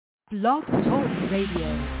Blog Talk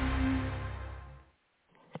Radio.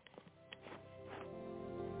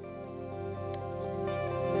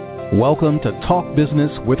 Welcome to Talk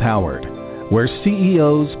Business with Howard, where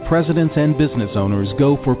CEOs, presidents, and business owners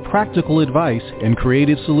go for practical advice and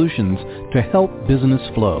creative solutions to help business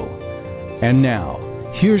flow. And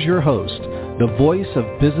now, here's your host, the voice of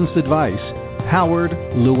business advice, Howard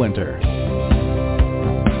Lewinter.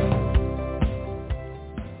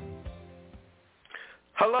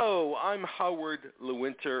 Hello, I'm Howard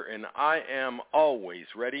Lewinter, and I am always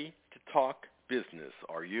ready to talk business.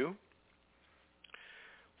 Are you?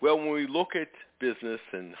 Well, when we look at business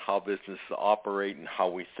and how businesses operate and how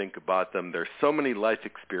we think about them, there's so many life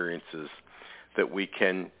experiences that we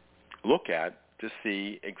can look at to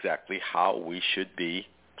see exactly how we should be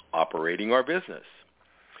operating our business.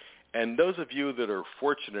 And those of you that are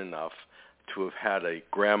fortunate enough to have had a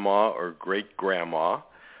grandma or great-grandma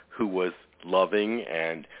who was loving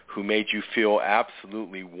and who made you feel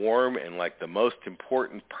absolutely warm and like the most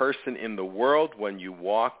important person in the world when you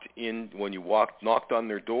knocked on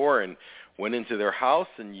their door and went into their house,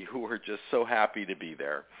 and you were just so happy to be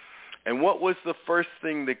there. And what was the first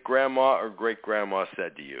thing that grandma or great-grandma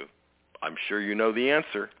said to you? I'm sure you know the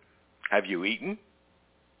answer. Have you eaten?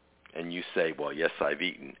 And you say, well, yes, I've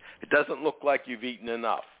eaten. It doesn't look like you've eaten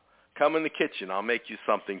enough. Come in the kitchen. I'll make you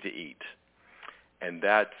something to eat. And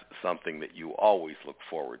that's something that you always look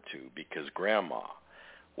forward to because Grandma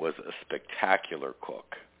was a spectacular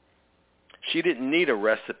cook. She didn't need a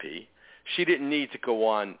recipe. She didn't need to go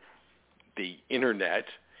on the internet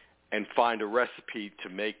and find a recipe to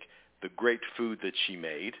make the great food that she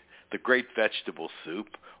made, the great vegetable soup,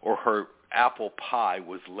 or her apple pie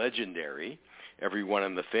was legendary. Everyone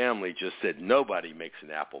in the family just said nobody makes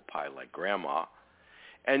an apple pie like Grandma.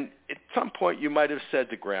 And at some point you might have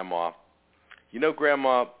said to Grandma, you know,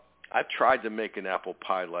 Grandma, I've tried to make an apple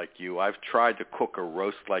pie like you. I've tried to cook a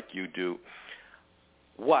roast like you do.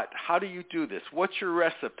 What? How do you do this? What's your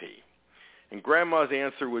recipe? And Grandma's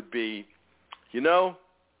answer would be, you know,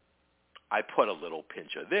 I put a little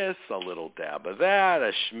pinch of this, a little dab of that,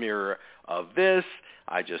 a smear of this.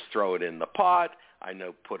 I just throw it in the pot. I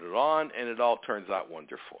put it on, and it all turns out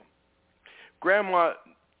wonderful. Grandma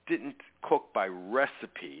didn't cook by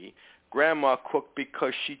recipe. Grandma cooked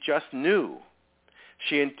because she just knew.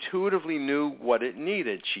 She intuitively knew what it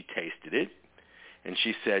needed. She tasted it, and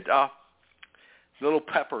she said, a little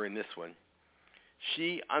pepper in this one.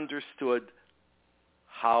 She understood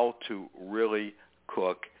how to really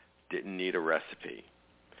cook, didn't need a recipe.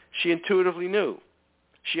 She intuitively knew.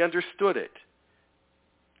 She understood it.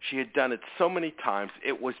 She had done it so many times,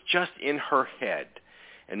 it was just in her head.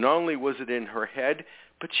 And not only was it in her head,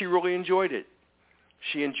 but she really enjoyed it.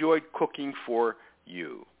 She enjoyed cooking for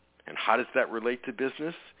you. And how does that relate to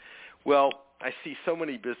business? Well, I see so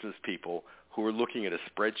many business people who are looking at a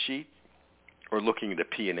spreadsheet or looking at a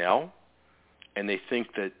P&L, and they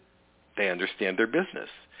think that they understand their business.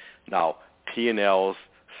 Now, P&Ls,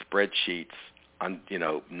 spreadsheets,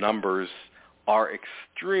 numbers are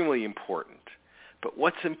extremely important. But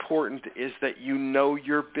what's important is that you know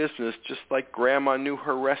your business just like Grandma knew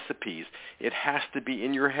her recipes. It has to be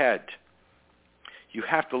in your head. You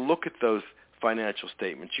have to look at those financial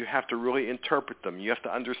statements. You have to really interpret them. You have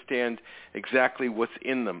to understand exactly what's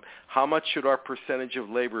in them. How much should our percentage of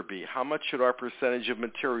labor be? How much should our percentage of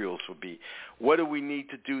materials be? What do we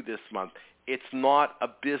need to do this month? It's not a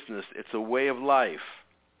business. It's a way of life.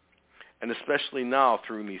 And especially now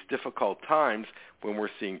through these difficult times when we're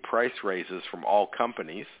seeing price raises from all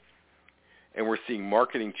companies and we're seeing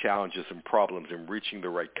marketing challenges and problems in reaching the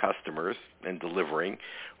right customers and delivering,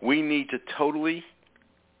 we need to totally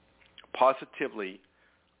positively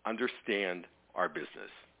understand our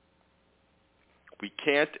business. We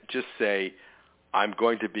can't just say, I'm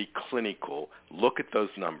going to be clinical. Look at those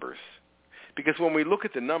numbers. Because when we look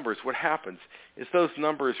at the numbers, what happens is those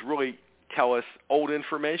numbers really tell us old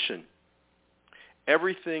information.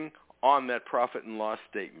 Everything on that profit and loss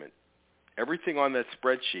statement, everything on that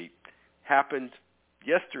spreadsheet happened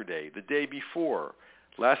yesterday, the day before,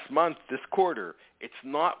 last month, this quarter. It's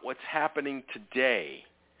not what's happening today.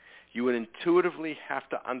 You would intuitively have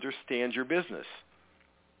to understand your business.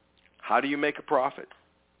 How do you make a profit?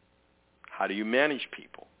 How do you manage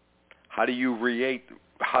people? How do you relate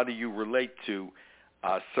to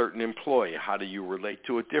a certain employee? How do you relate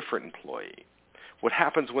to a different employee? What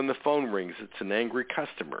happens when the phone rings? It's an angry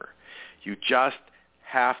customer. You just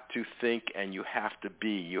have to think and you have to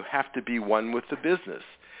be. You have to be one with the business.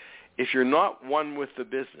 If you're not one with the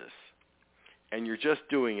business and you're just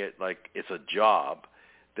doing it like it's a job,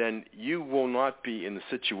 then you will not be in the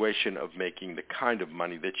situation of making the kind of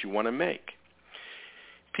money that you want to make.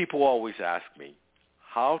 People always ask me,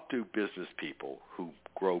 how do business people who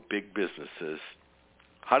grow big businesses,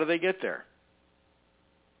 how do they get there?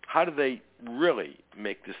 How do they really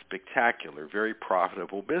make this spectacular, very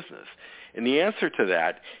profitable business? And the answer to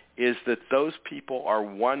that is that those people are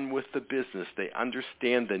one with the business. They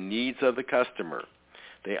understand the needs of the customer.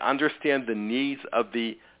 They understand the needs of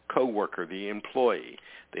the coworker, the employee.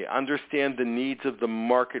 They understand the needs of the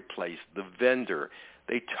marketplace, the vendor.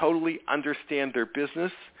 They totally understand their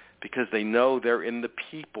business because they know they're in the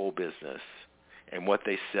people business. And what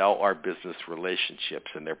they sell are business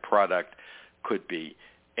relationships, and their product could be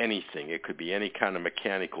anything. It could be any kind of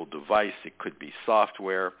mechanical device. It could be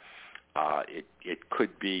software. It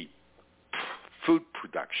could be food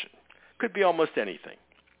production. It could be almost anything.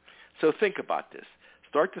 So think about this.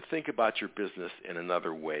 Start to think about your business in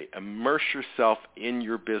another way. Immerse yourself in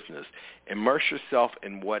your business. Immerse yourself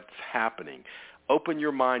in what's happening. Open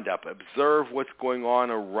your mind up. Observe what's going on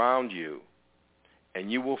around you,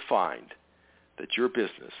 and you will find that your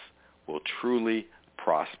business will truly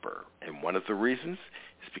prosper. And one of the reasons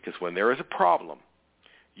is because when there is a problem,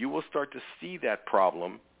 you will start to see that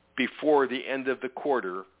problem before the end of the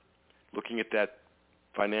quarter, looking at that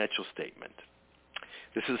financial statement.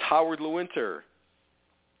 This is Howard Lewinter,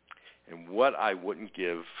 and what I wouldn't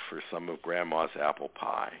give for some of Grandma's apple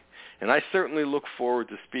pie. And I certainly look forward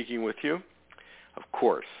to speaking with you. Of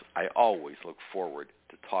course, I always look forward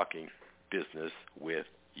to talking business with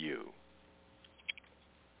you.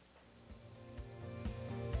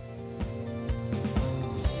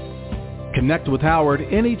 Connect with Howard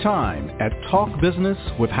anytime at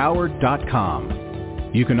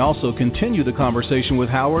talkbusinesswithhoward.com. You can also continue the conversation with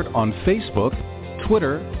Howard on Facebook,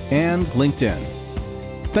 Twitter, and LinkedIn.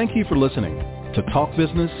 Thank you for listening to Talk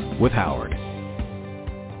Business with Howard.